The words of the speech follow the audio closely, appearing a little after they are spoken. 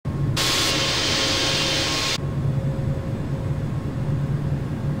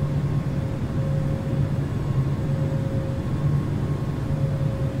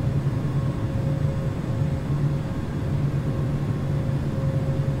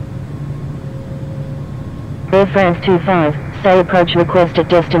Air France 25, say approach request at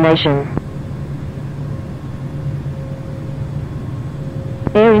destination.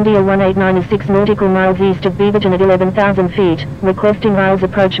 Air India 189 is 6 nautical miles east of Beaverton at 11,000 feet, requesting miles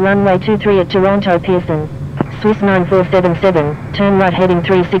approach runway 23 at Toronto Pearson. Swiss 9477, turn right heading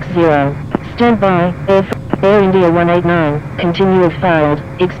 360. Stand by, Air India 189, continue as filed,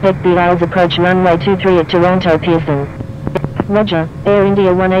 expect the ILS approach runway 23 at Toronto Pearson. Roger, Air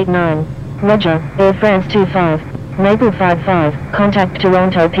India 189. Roger, Air France 25, Maple 55, contact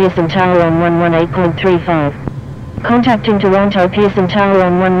Toronto Pearson Tower on 118.35. Contacting Toronto Pearson Tower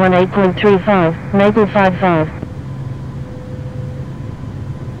on 118.35, Maple 55.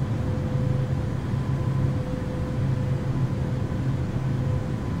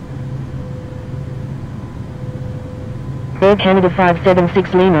 Air Canada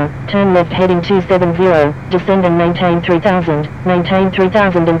 576 Lima, turn left heading 270, descend and maintain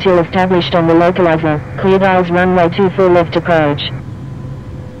 3000 until established on the localizer, clear dials runway 24 left approach.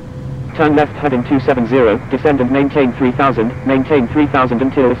 Turn left heading 270, descend and maintain 3000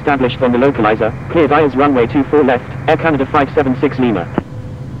 until established on the localizer, clear dials runway 24 left, Air Canada 576 Lima.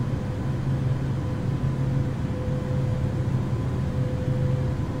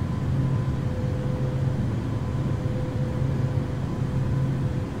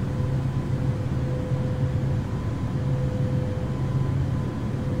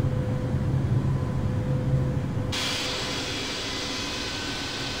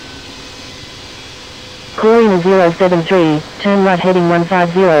 Corina 073, turn right heading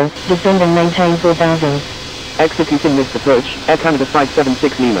 150, descend and maintain 4000. Executing this approach, Air Canada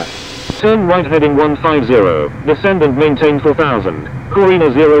 576 Lima. Turn right heading 150, descend and maintain 4000,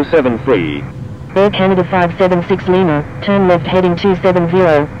 Corina 073. Air Canada 576 Lima, turn left heading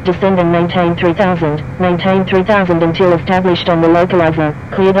 270, descend and maintain 3000 until established on the localizer,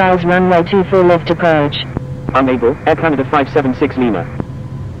 clear dials runway 24 left approach. Unable, Air Canada 576 Lima.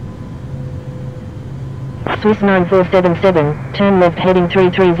 Swiss 9477, turn left heading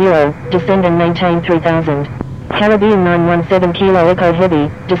 330, descend and maintain 3000. Caribbean 917 Kilo Echo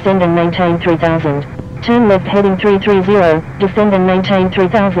Heavy, descend and maintain 3000. Turn left heading 330, descend and maintain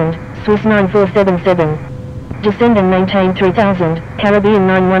 3000, Swiss 9477. Descend and maintain 3000, Caribbean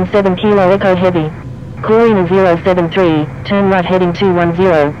 917 Kilo Echo Heavy. Corina 073, turn right heading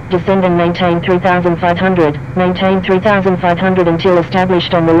 210, descend and maintain 3500, maintain 3500 until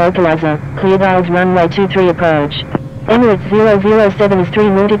established on the localizer, clear dials runway 23 approach. Emirates 007 is 3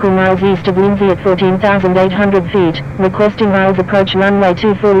 nautical miles east of Lindsay at 14,800 feet, requesting miles approach runway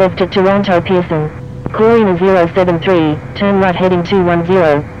 24 left at Toronto Pearson. Corina 073, turn right heading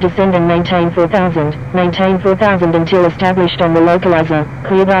 210, descend and maintain 4000 until established on the localizer,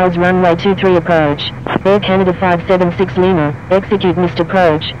 clear dials runway 23 approach. Air Canada 576 Lima, execute missed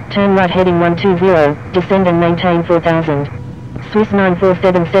approach, turn right heading 120, descend and maintain 4000. Swiss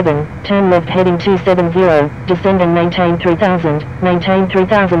 9477, turn left heading 270, descend and maintain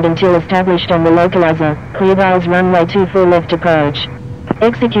 3000 until established on the localizer, clear dials runway 24 left approach.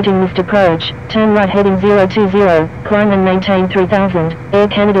 Executing missed approach, turn right heading 020, climb and maintain 3000, Air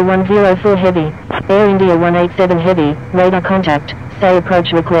Canada 104 Heavy, Air India 187 Heavy, radar contact, say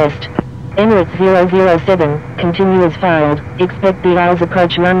approach request. Emirates 007, continue as filed, expect the ILS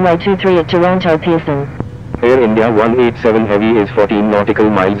approach runway 23 at Toronto Pearson. Air India 187 Heavy is 14 nautical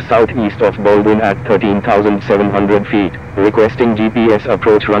miles southeast of Baldwin at 13,700 feet, requesting GPS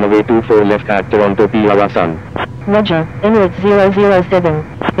approach runway 24 left at Toronto Pearson. Roger, Emirates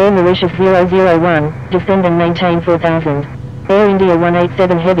 007, Air Mauritius 001, descend and maintain 4000. Air India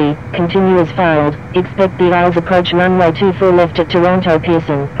 187 Heavy, continue as filed, expect the ILS approach runway 24 left at Toronto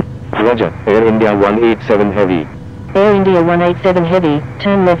Pearson. Roger, Air India 187 Heavy. Air India 187 Heavy,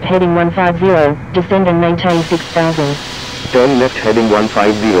 turn left heading 150, descend and maintain 6000. Turn left heading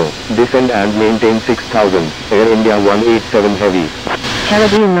 150, descend and maintain 6000, Air India 187 Heavy.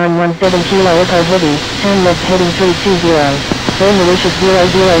 Caribbean 917 Kilo Echo Heavy, turn left heading 320. Air Mauritius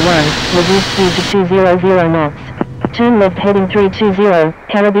 001, reduce speed to 200 knots. Turn left heading 320,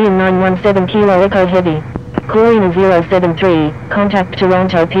 Caribbean 917 Kilo Echo Heavy. Corina 073, contact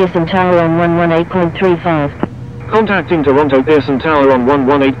Toronto Pearson Tower on 118.35. Contacting Toronto Pearson Tower on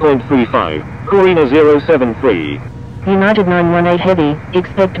 118.35, Corina 073. United 918 Heavy,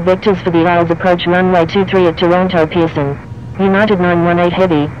 expect vectors for the ILS approach runway 23 at Toronto Pearson. United 918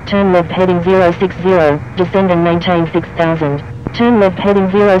 Heavy, turn left heading 060, descend and maintain 6000. Turn left heading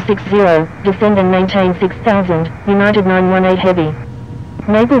 060, descend and maintain 6000, United 918 Heavy.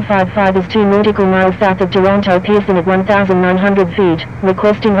 Maple 55 is 2 nautical miles south of Toronto Pearson at 1,900 feet,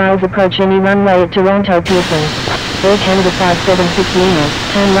 requesting ILS approach any runway at Toronto Pearson. Air Canada 576 Lima,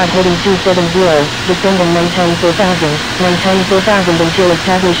 turn right heading 270, descend and maintain 4000, maintain 4000 until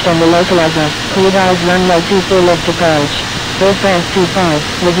established on the localizer, cleared eyes runway 24 left approach. Air France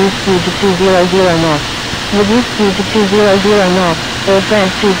 25, reduce speed to 200 knots. Reduce speed to 200 knots, Air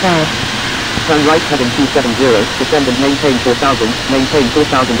France 25. Turn right heading 270, descend and maintain 4000, maintain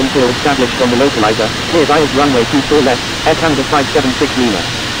 4000 until established on the localizer, cleared eyes runway 24 left, Air Canada 576 Lima.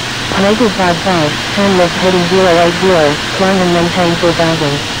 Naples 55, turn left heading 080, climb and maintain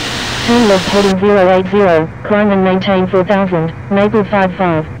 4000. Turn left heading 080, climb and maintain 4000, Naples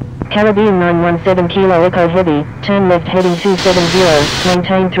 55. Caribbean 917 Kilo Echo Heavy, turn left heading 270,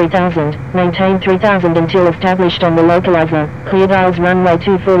 maintain 3000, maintain 3000 until established on the localizer, cleared eyes runway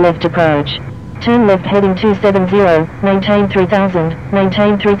 24 left approach. Turn left heading 270, maintain 3000,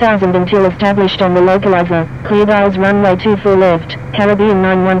 maintain 3000 until established on the localizer, cleared eyes runway 24 left, Caribbean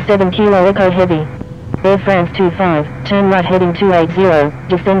 917 Kilo Echo Heavy. Air France 25, turn right heading 280,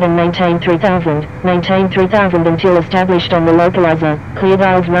 descend and maintain 3000, maintain 3000 until established on the localizer, cleared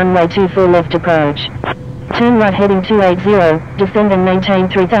eyes runway 24 left approach. Turn right heading 280, descend and maintain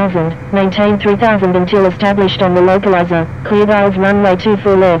 3000, maintain 3000 until established on the localizer, cleared eyes runway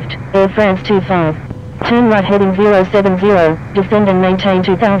 24 left, Air France 25. Turn right heading 070, descend and maintain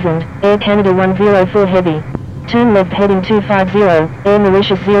 2000, Air Canada 104 Heavy. Turn left heading 250, Air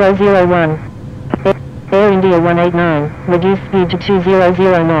Mauritius 001. Air India 189, reduce speed to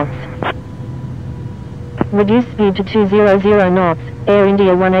 200 knots. Reduce speed to 200 knots, Air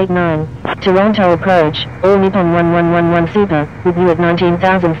India 189. Toronto approach, All Nippon 1111 Super, with you at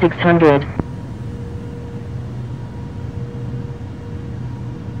 19,600.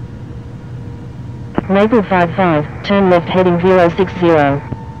 Naples 55, turn left heading 060.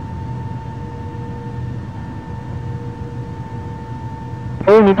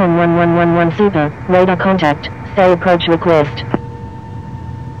 All Nippon 1111 Super, radar contact, say approach request.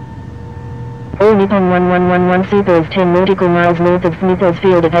 All Nippon 1111 Super is 10 nautical miles north of Smithers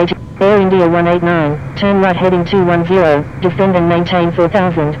Field at 80. Air India 189, turn right heading 210, descend and maintain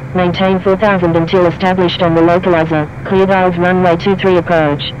 4000, maintain 4000 until established on the localizer, cleared eyes runway 23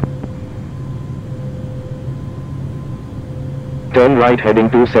 approach. Turn right heading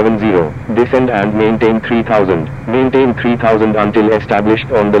 270, descend and maintain 3000, maintain 3000 until established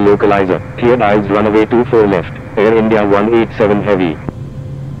on the localizer, cleared eyes runway 24 left, Air India 187 Heavy.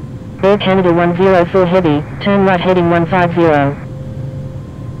 Air Canada 104 Heavy, turn right heading 150.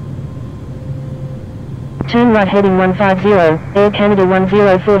 Turn right heading 150, Air Canada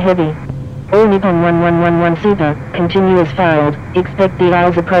 104 Heavy. All Nippon 1111 Super, continue as filed, expect the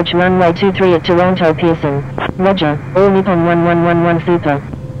ILS approach runway 23 at Toronto Pearson. Roger, All Nippon 1111 Super.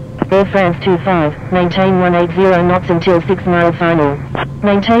 Air France 25, maintain 180 knots until 6 mile final.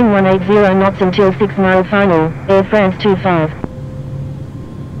 Maintain 180 knots until 6 mile final, Air France 25.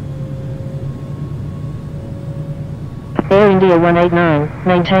 Air India 189,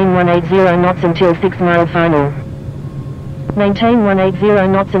 maintain 180 knots until 6 mile final. Maintain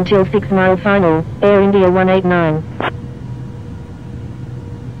 180 knots until 6 mile final, Air India 189.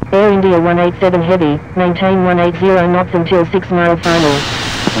 Air India 187 Heavy, maintain 180 knots until 6 mile final.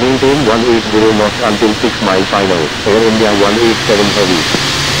 Maintain 180 knots until 6 mile final, Air India 187 Heavy.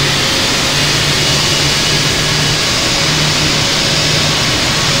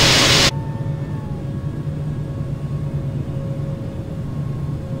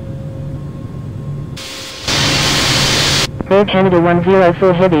 Air Canada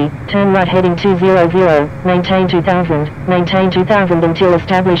 104 Heavy, turn right heading 200, maintain 2000, maintain 2000 until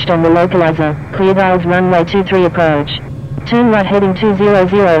established on the localizer, cleared eyes runway 23 approach. Turn right heading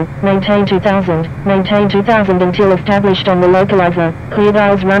 200, maintain 2000, maintain 2000 until established on the localizer, cleared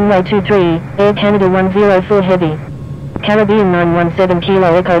eyes runway 23, Air Canada 104 Heavy. Caribbean 917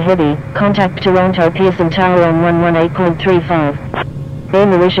 Kilo Echo Heavy, contact Toronto Pearson Tower on 118.35. Air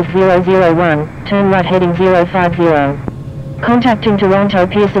Mauritius 001, turn right heading 050. Contacting Toronto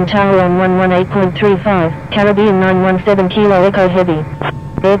Pearson Tower on 118.35, Caribbean 917 Kilo Echo Heavy.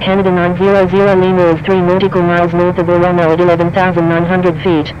 Air Canada 900 Lima is 3 nautical miles north of Orono at 11,900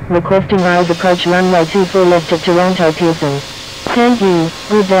 feet, requesting ILS approach runway 24 left at Toronto Pearson. Thank you,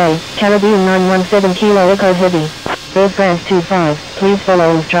 good day, Caribbean 917 Kilo Echo Heavy. Air France 25, please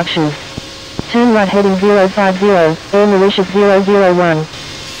follow instructions. Turn right heading 050, Air Mauritius 001.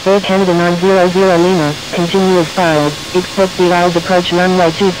 Air Canada 900 Lima, continue as filed, expect the ILS approach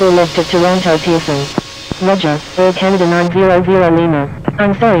runway 24 left at Toronto Pearson. Roger, Air Canada 900 Lima.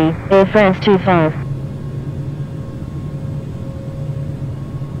 I'm sorry, Air France 25.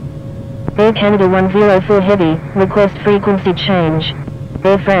 Air Canada 104 Heavy, request frequency change.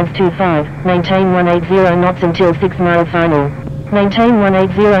 Air France 25, maintain 180 knots until 6 mile final. Maintain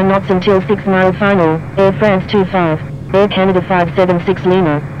 180 knots until 6 mile final, Air France 25. Air Canada 576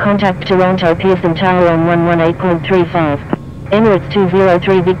 Lima, contact Toronto Pearson Tower on 118.35. Emirates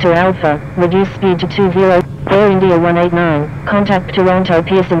 203 Victor Alpha, reduce speed to 20. Air India 189, contact Toronto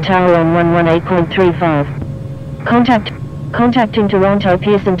Pearson Tower on 118.35. Contacting Toronto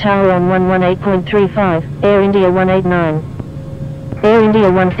Pearson Tower on 118.35, Air India 189. Air India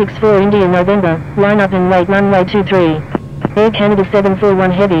 164 India November, line up and wait runway 23. Air Canada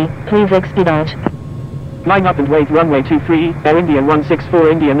 741 Heavy, please expedite. Line up and wait runway 23, Air India 164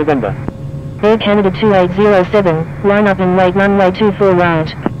 India November. Air Canada 2807, line up and wait runway 24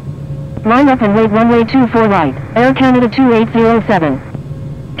 right. Line up and wait runway 24 right, Air Canada 2807.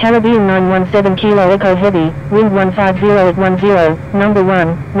 Caribbean 917 Kilo Echo Heavy, wind 150 at 10, number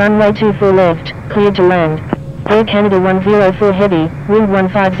 1, runway 24 left, cleared to land. Air Canada 104 Heavy, wind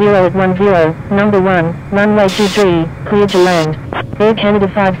 150 at 10, number 1, runway 23, cleared to land. Air Canada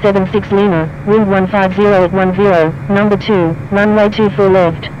 576 Lima, wind 150 at 10, number 2, runway 24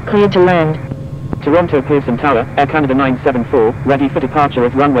 left, cleared to land. Toronto Pearson Tower, Air Canada 974, ready for departure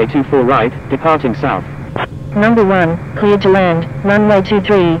at runway 24 right, departing south. Number 1, cleared to land, runway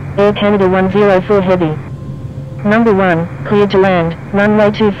 23, Air Canada 104 Heavy. Number 1, cleared to land, runway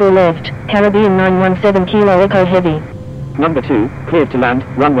 24 left, Caribbean 917 Kilo Echo Heavy. Number 2, cleared to land,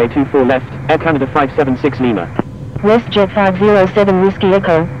 runway 24 left, Air Canada 576 Lima. WestJet 507 Whiskey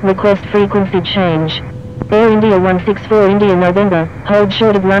Echo, request frequency change. Air India 164 India November, hold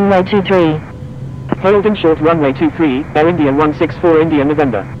short of runway 23. Holding short runway 23, Air India 164 India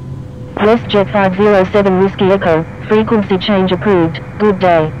November. WestJet 507 Whiskey Echo, frequency change approved, good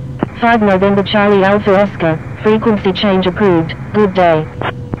day. 5 November Charlie Alpha Oscar, frequency change approved, good day.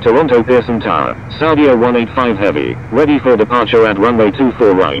 Toronto Pearson Tower, Saudia 185 Heavy, ready for departure at runway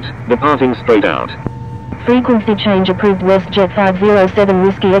 24 right, departing straight out. Frequency change approved WestJet 507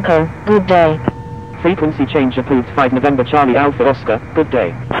 Whiskey Echo, good day. Frequency change approved 5 November Charlie Alpha Oscar, good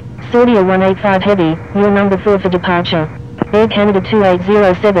day. Saudia 185 Heavy, you're number 4 for departure. Air Canada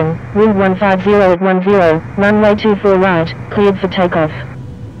 2807, wind 150 at 10, runway 24 right, cleared for takeoff.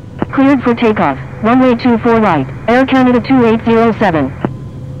 Cleared for takeoff, runway 24 right, Air Canada 2807.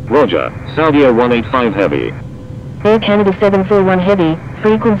 Roger, Saudia 185 Heavy. Air Canada 741 Heavy,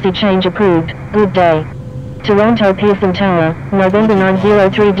 frequency change approved, good day. Toronto Pearson Tower, November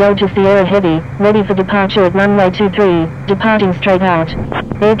 903 Delta Sierra Heavy, ready for departure at runway 23, departing straight out.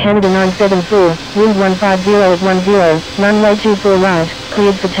 Air Canada 974, wind 150 at 10, runway 24 right,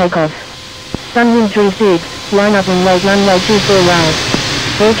 cleared for takeoff. Sunwind 36, line up and wait runway 24 right.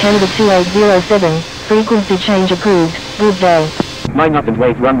 Air Canada 2807, frequency change approved, good day. Line up and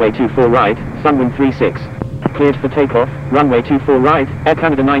wait runway 24 right, Sunwind 36. Cleared for takeoff, runway 24 right, Air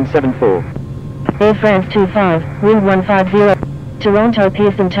Canada 974. Air France 25, wind 150. Toronto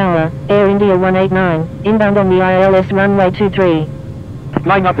Pearson Tower, Air India 189, inbound on the ILS runway 23.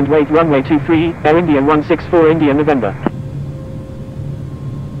 Line up and wait runway 23, Air India 164 India November.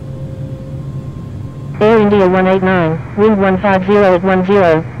 Air India 189, wind 150 at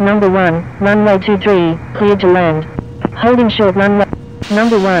 10, number 1, runway 23, cleared to land. Holding short runway.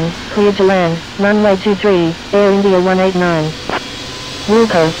 Number 1, cleared to land, runway 23, Air India 189.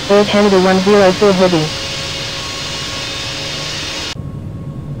 Wilco, Air Canada 104 Heavy.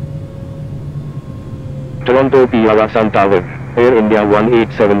 Toronto Pearson Tower, Air India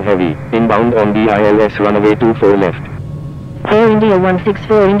 187 Heavy, inbound on the ILS runway 24 left. Air India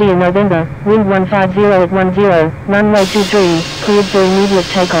 164 India November, wind 150 at 10, runway 23, cleared for immediate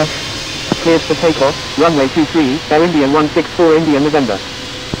takeoff. Cleared for takeoff, runway 23, Air India 164 India November.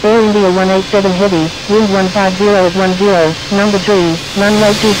 Air India 187 Heavy, wind 150 at 10, number 3,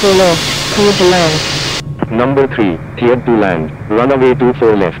 runway 24 left, cleared to land. Number 3, cleared to land, runway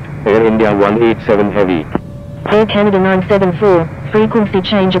 24 left, Air India 187 Heavy. Air Canada 974, frequency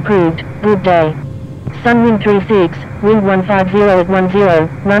change approved, good day. Sunwind 36, wind 150 at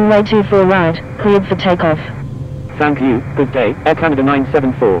 10, runway 24 right, cleared for takeoff. Thank you, good day, Air Canada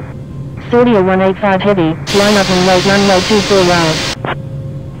 974. Saudia 185 Heavy, line up and wait runway 24 right.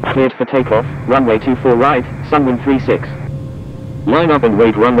 Cleared for takeoff, runway 24 right, Sunwind 36. Line up and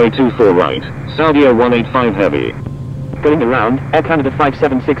wait runway 24 right, Saudia 185 Heavy. Going around, Air Canada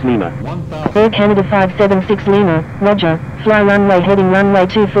 576 Lima. Air Canada 576 Lima, roger, fly runway heading runway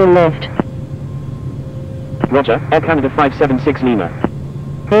 24 left. Roger, Air Canada 576 Lima.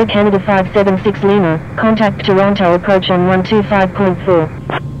 Air Canada 576 Lima, contact Toronto approach on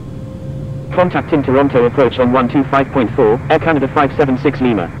 125.4. Contacting Toronto approach on 125.4, Air Canada 576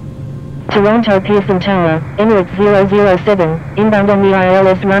 Lima. Toronto Pearson Tower, Emirates 007, inbound on the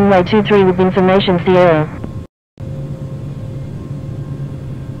ILS runway 23 with information Sierra.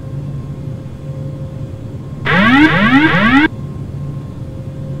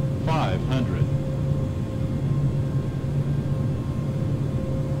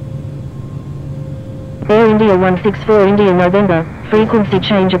 Air India 164 India November, frequency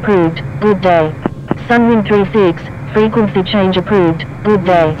change approved, good day. Sunwind 36, frequency change approved, good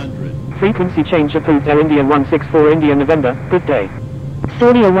day. Frequency change approved Air India 164 India November, good day.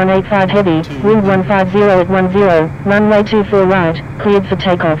 Saudia 185 Heavy, wind 150 at 10, runway 24 right, cleared for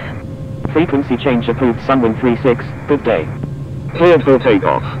takeoff. Frequency change approved Sunwind 36, good day. Cleared for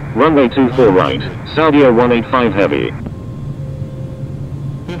takeoff, runway 24 right, Saudia 185 Heavy.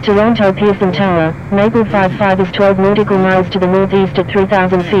 Toronto Pearson Tower, Maple 55 is 12 nautical miles to the northeast at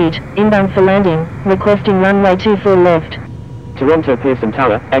 3,000 feet, inbound for landing, requesting runway 24 left. Toronto Pearson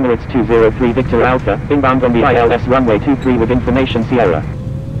Tower, Emirates 203 Victor Alpha, inbound on the ILS runway 23 with information Sierra.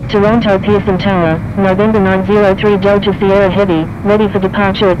 Toronto Pearson Tower, November 903 Delta Sierra Heavy, ready for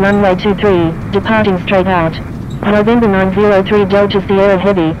departure at runway 23, departing straight out. November 903 Delta Sierra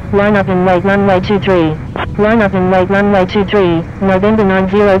Heavy, line up and wait runway 23. Line up and wait runway 23, November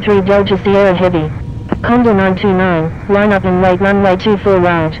 903 Delta Sierra Heavy. Condor 929, line up and wait runway 24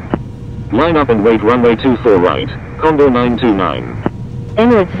 right. Line up and wait runway 24 right, Condor 929.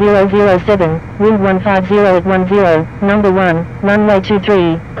 Emirates 007, wind 150 at 10, number 1, runway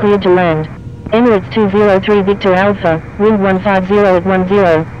 23, cleared to land. Emirates 203 Victor Alpha, wind 150 at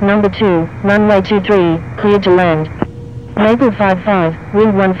 10, number 2, runway 23, cleared to land. Maple 55,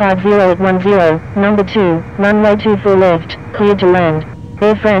 wind 150 at 10, number 2, runway 24 left, cleared to land.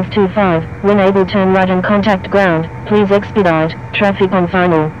 Air France 25, when able turn right and contact ground, please expedite, traffic on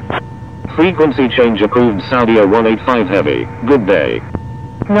final. Frequency change approved Saudia 185 Heavy, good day.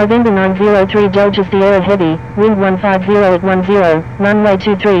 November 903 Delta Sierra Heavy, wind 150 at 10, runway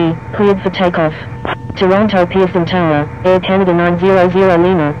 23, cleared for takeoff. Toronto Pearson Tower, Air Canada 900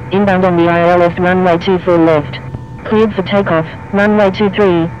 Lima, inbound on the ILS runway 24 left. Cleared for takeoff, runway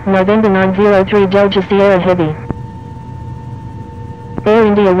 23, November 903 Delta Sierra Heavy. Air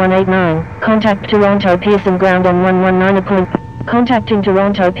India 189, contact Toronto Pearson ground on 119. Contacting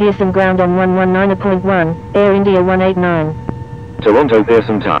Toronto Pearson ground on 119.1, Air India 189. Toronto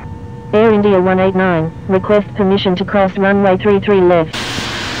Pearson Tower. Air India 189, request permission to cross runway 33 left.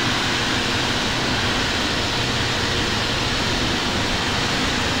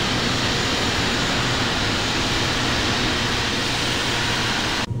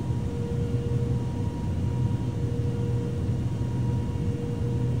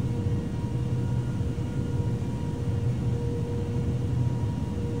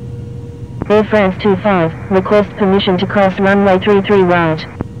 Air France 25, request permission to cross runway 33 right.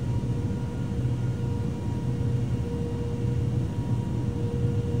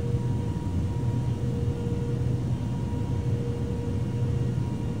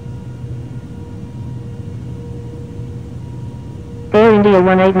 Air India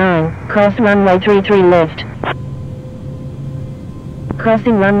 189, cross runway 33 left.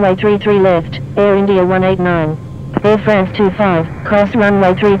 Crossing runway 33 left, Air India 189. Air France 25, cross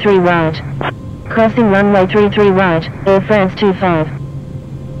runway 33 right. Crossing runway 33 right, Air France 25.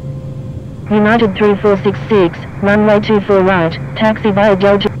 United 3466, runway 24 right, taxi via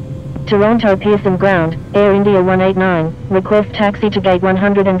Delta. Toronto Pearson ground, Air India 189, request taxi to gate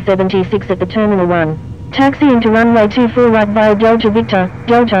 176 at the Terminal 1. Taxi into runway 24 right via Delta Victor,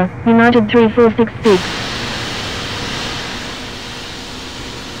 Delta, United 3466.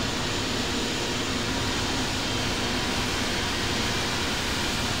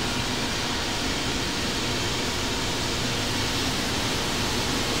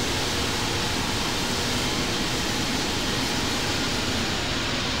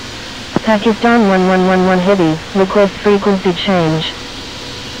 Pakistan 1111 Heavy, request frequency change.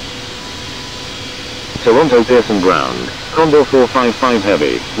 Toronto Pearson ground, Condor 455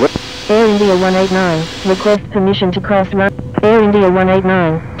 Heavy. Air India 189, request permission to cross run. Air India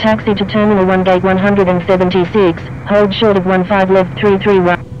 189, taxi to Terminal 1 gate 176, hold short of 15 left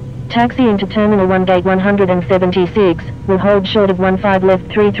 331. Taxi into Terminal 1 gate 176, will hold short of 15 left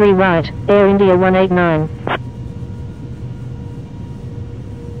 33 right, Air India 189.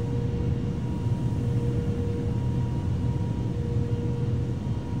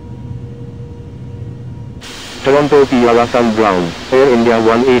 Toronto Pearson ground, Air India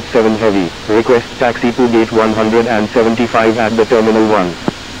 187 Heavy, request taxi to gate 175 at the Terminal 1.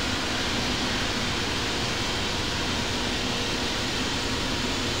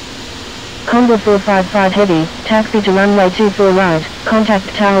 Condor 455 Heavy, taxi to runway 24 right, contact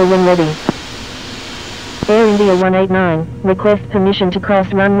tower when ready. Air India 189, request permission to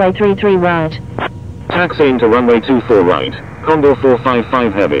cross runway 33 right. Taxiing to runway 24 right, Condor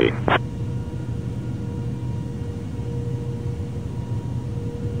 455 Heavy.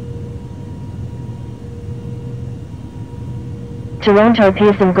 Toronto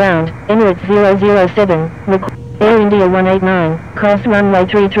Pearson Ground, Emirates 007, Air India 189, cross runway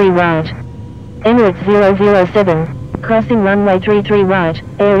 33 right. Emirates 007, crossing runway 33 right,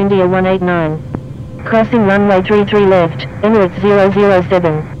 Air India 189. Crossing runway 33 left, Emirates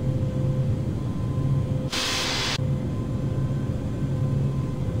 007.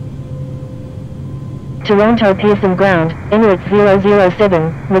 Toronto Pearson Ground, Emirates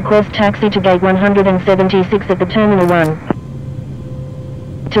 007, request taxi to gate 176 at the Terminal 1.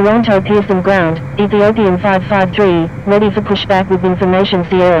 Toronto Pearson Ground, Ethiopian 553, ready for pushback with information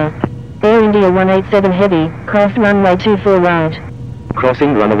Sierra. Air India 187 Heavy, cross runway 24 right.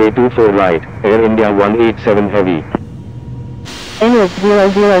 Crossing runway 24 right, Air India 187 Heavy. Emirates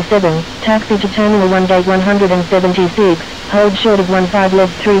 007, taxi to Terminal 1 gate 176, hold short of 15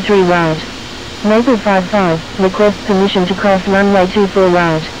 left 33 right. Maple 55, request permission to cross runway 24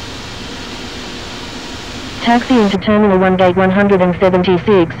 right. Taxiing to Terminal 1 gate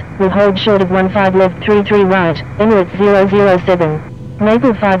 176, will hold short of 15 left 33 right, Emirates 007.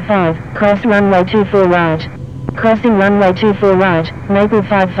 Maple 55, cross runway 24 right. Crossing runway 24 right, Maple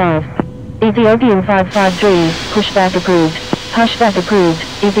 55. Ethiopian 553, pushback approved. Pushback approved,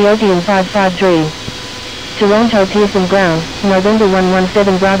 Ethiopian 553. Toronto Pearson Ground, November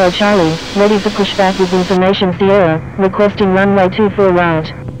 117 Bravo Charlie, ready for pushback with information Sierra, requesting runway 24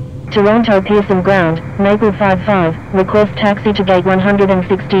 right. Toronto Pearson Ground, Maple 55, request taxi to gate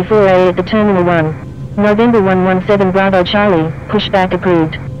 164A at the Terminal 1. November 117 Bravo Charlie, pushback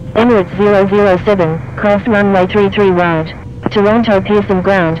approved. Emirates 007, cross runway 33 right. Toronto Pearson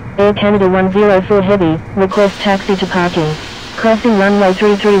Ground, Air Canada 104 Heavy, request taxi to parking. Crossing runway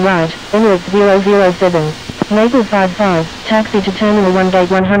 33 right, Emirates 007. Maple 55, taxi to Terminal 1 gate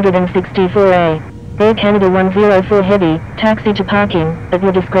 164A. Air Canada 104 Heavy, taxi to parking, at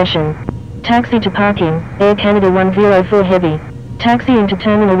your discretion. Taxi to parking, Air Canada 104 Heavy. Taxiing to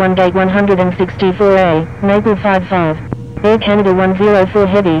Terminal 1 gate 164A, Maple 55. Air Canada 104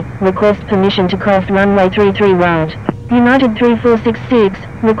 Heavy, request permission to cross runway 33 right. United 3466,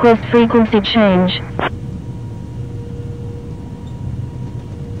 request frequency change.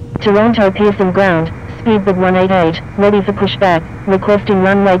 Toronto Pearson Ground, Speedbird 188, ready for pushback, requesting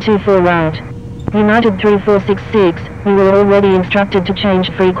runway 24 right. United 3466, you were already instructed to change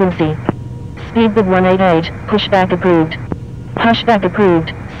frequency. Speedbird 188, pushback approved. Pushback approved,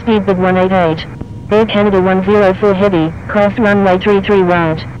 Speedbird 188. Air Canada 104 Heavy, cross runway 33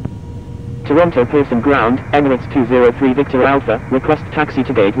 right. Toronto Pearson Ground, Emirates 203 Victor Alpha, request taxi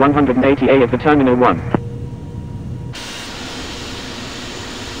to gate 180A at the Terminal 1.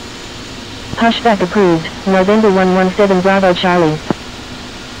 Pushback approved, November 117 Bravo Charlie.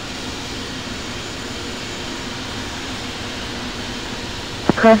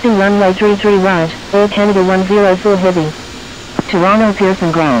 Crossing runway 33 right, Air Canada 104 Heavy. Toronto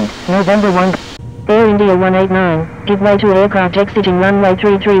Pearson Ground, November 1. Air India 189, give way to aircraft exiting runway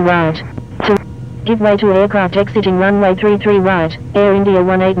 33 right. Give way to aircraft exiting runway 33 right, Air India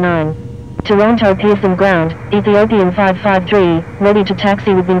 189. Toronto Pearson Ground, Ethiopian 553, ready to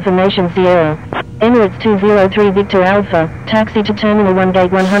taxi with information Sierra. Emirates 203 Victor Alpha, taxi to Terminal 1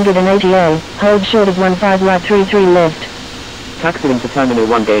 gate 180A, hold short of 15 right 33 left. Taxiing to Terminal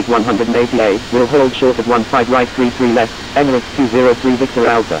 1 gate 180A, will hold short of 15 right 33 left, Emirates 203 Victor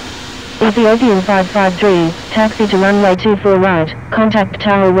Alpha. Ethiopian 553, taxi to runway 24 right, contact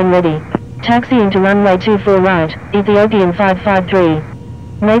tower when ready. Taxiing to runway 24 right, Ethiopian 553.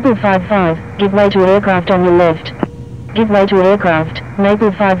 Maple 55, give way to aircraft on your left. Give way to aircraft, Maple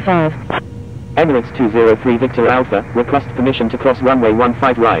 55. Emirates 203 Victor Alpha, request permission to cross runway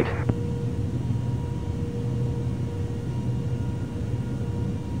 15 right.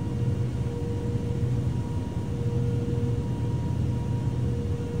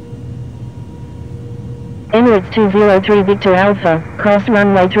 Emirates 203 Victor Alpha, cross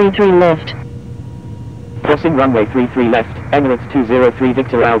runway 33 left. Crossing runway 33 left, Emirates 203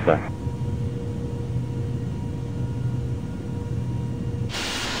 Victor Alpha.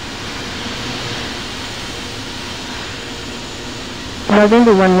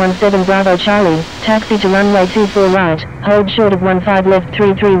 November 117 Bravo Charlie, taxi to runway 24 right, hold short of 15 left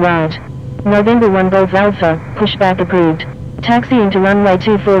 33 right. November 1 Golf Alpha, pushback approved. Taxiing to runway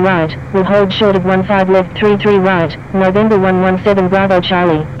 24 right, will hold short of 15 left 33 right, November 117 Bravo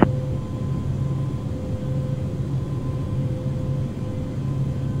Charlie.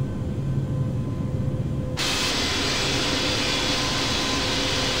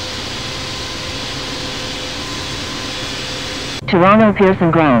 Toronto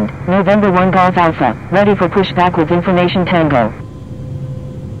Pearson Ground, November 1 Golf Alpha, ready for pushback with information Tango.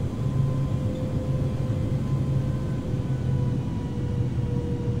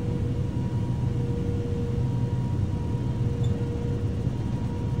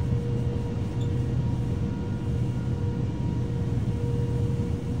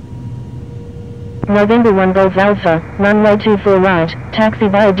 November 1 Golf Alpha, runway 24 right, taxi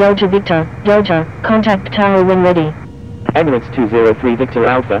via Delta Victor, Delta, contact tower when ready. Emirates 203 Victor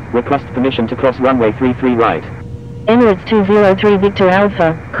Alpha, request permission to cross runway 33 right. Emirates 203 Victor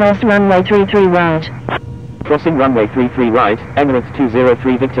Alpha, cross runway 33 right. Crossing runway 33 right, Emirates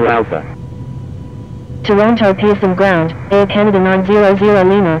 203 Victor Alpha. Toronto Pearson Ground, Air Canada 900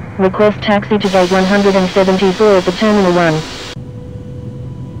 Lima, request taxi to gate 174 at the Terminal 1.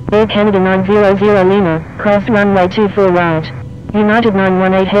 Air Canada 900 Lima, cross runway 24 right. United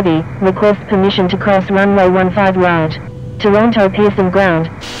 918 Heavy, request permission to cross runway 15 right. Toronto Pearson Ground,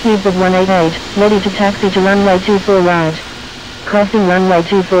 speeds of 188, ready to taxi to runway 24 right. Crossing runway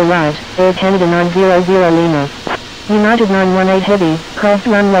 24 right, Air Canada 900 Lima. United 918 Heavy, cross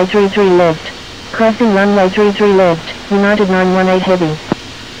runway 33 left. Crossing runway 33 left, United 918 Heavy.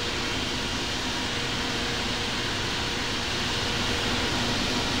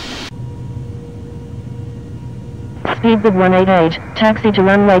 Speeds of 188, taxi to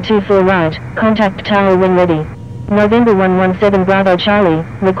runway 24 right, contact tower when ready. November 117 Bravo Charlie,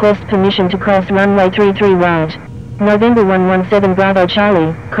 request permission to cross runway 33 right. November 117 Bravo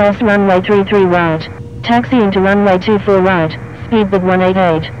Charlie, cross runway 33 right. Taxiing to runway 24 right, speeds of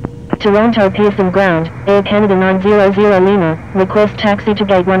 188. Toronto Pearson Ground, Air Canada 900 Lima, request taxi to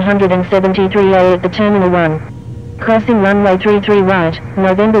gate 173A at the Terminal 1. Crossing runway 33 right,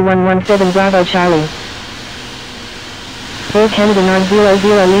 November 117 Bravo Charlie. Air Canada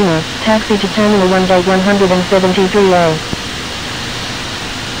 900 Lima, taxi to Terminal 1 gate 173A.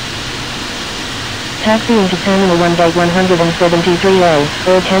 Taxiing to Terminal 1 gate 173A,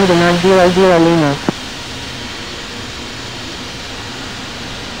 Air Canada 900 Lima.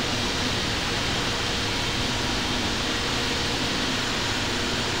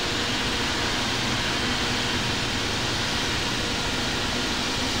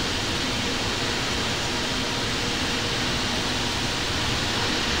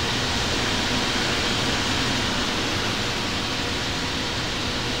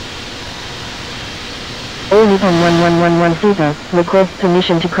 All Nippon 1111 Super, request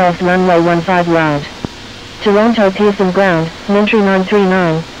permission to cross runway 15 right. Toronto Pearson Ground, Mentry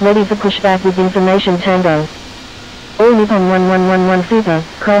 939, ready for pushback with information Tango. All Nippon 1111 Super,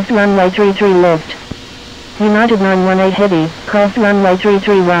 cross runway 33 left. United 918 Heavy, cross runway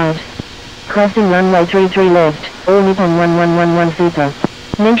 33 right. Crossing runway 33 left, All Nippon 1111 Super.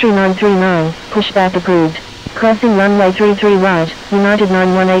 Mentry 939, pushback approved. Crossing runway 33 right, United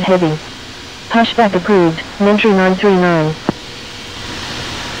 918 Heavy. Pushback approved, Mentry 939.